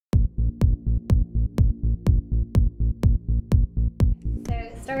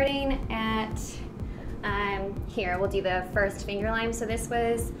starting at, here, we'll do the first finger lime. So this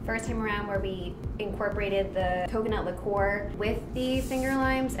was first time around where we incorporated the coconut liqueur with the finger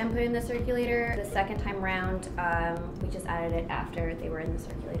limes and put it in the circulator. The second time around, we just added it after they were in the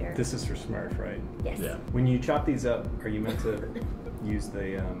circulator. This is for Smurf, right? Yes. Yeah. When you chop these up, are you meant to use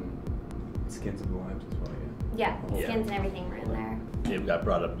the skins of the limes as well? Yeah, skins and everything were in there. It got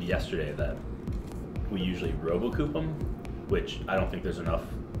brought up yesterday that we usually robocoop them, which I don't think there's enough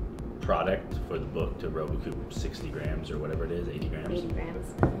product for the book to robocoop 60 grams or whatever it is, 80 grams. 80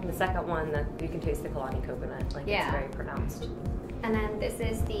 grams. And the second one, that you can taste the Kalani coconut, like it's very pronounced. And then this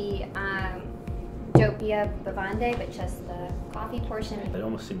is the Doppia Bavande, but just the coffee portion. It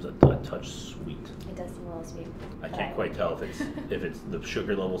almost seems a touch sweet. It does seem a little sweet. I can't quite tell if it's the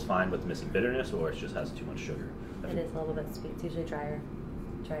sugar level's fine but missing bitterness, or it just has too much sugar. It is a little bit sweet. It's usually drier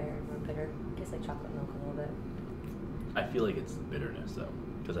and more bitter. Tastes like chocolate milk a little bit. I feel like it's the bitterness though,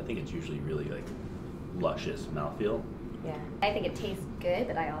 because I think it's usually really like luscious mouthfeel. Yeah, I think it tastes good,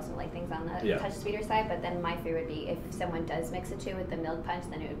 but I also like things on the touch sweeter side. But then my fear would be if someone does mix it too with the milk punch,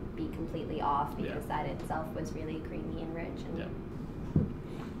 then it would be completely off because that itself was really creamy and rich. And,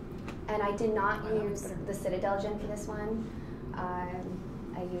 and I did not use the Citadel gin for this one.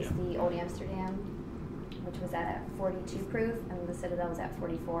 I used the Old Amsterdam, which was at 42 proof, and the Citadel was at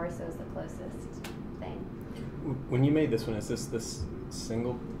 44, so it was the closest thing. When you made this one, is this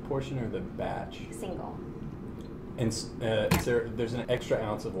single portion or the batch? Single. And there's an extra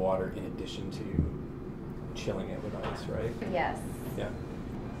ounce of water in addition to chilling it with ice, right? Yes. Yeah.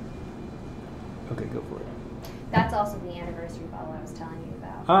 Okay, go for it. That's also the anniversary bottle I was telling you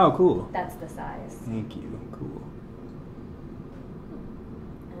about. Oh, cool. That's the size. Thank you. Cool.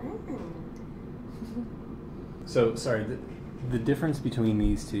 So, sorry, the difference between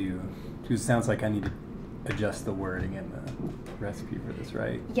these two, it sounds like I need to adjust the wording in the recipe for this,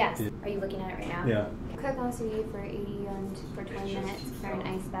 right? Yes. Are you looking at it right now? Yeah. Cook on sous vide for 80 and for 20 minutes for an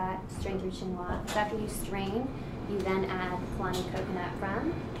ice bath, strain through chinois. So after you strain, you then add Kalani coconut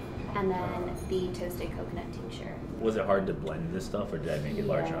rum and then the toasted coconut tincture. Was it hard to blend this stuff, or did I make it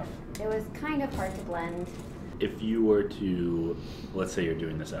large enough? It was kind of hard to blend. If you were to, let's say you're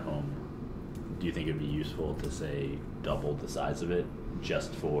doing this at home, do you think it would be useful to say double the size of it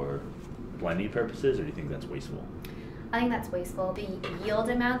just for blending purposes, or do you think that's wasteful? I think that's wasteful. The yield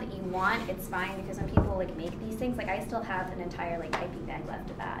amount that you want, it's fine, because when people like make these things, like I still have an entire like piping bag left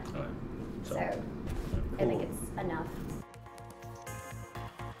of that. Okay. So cool. I think it's enough.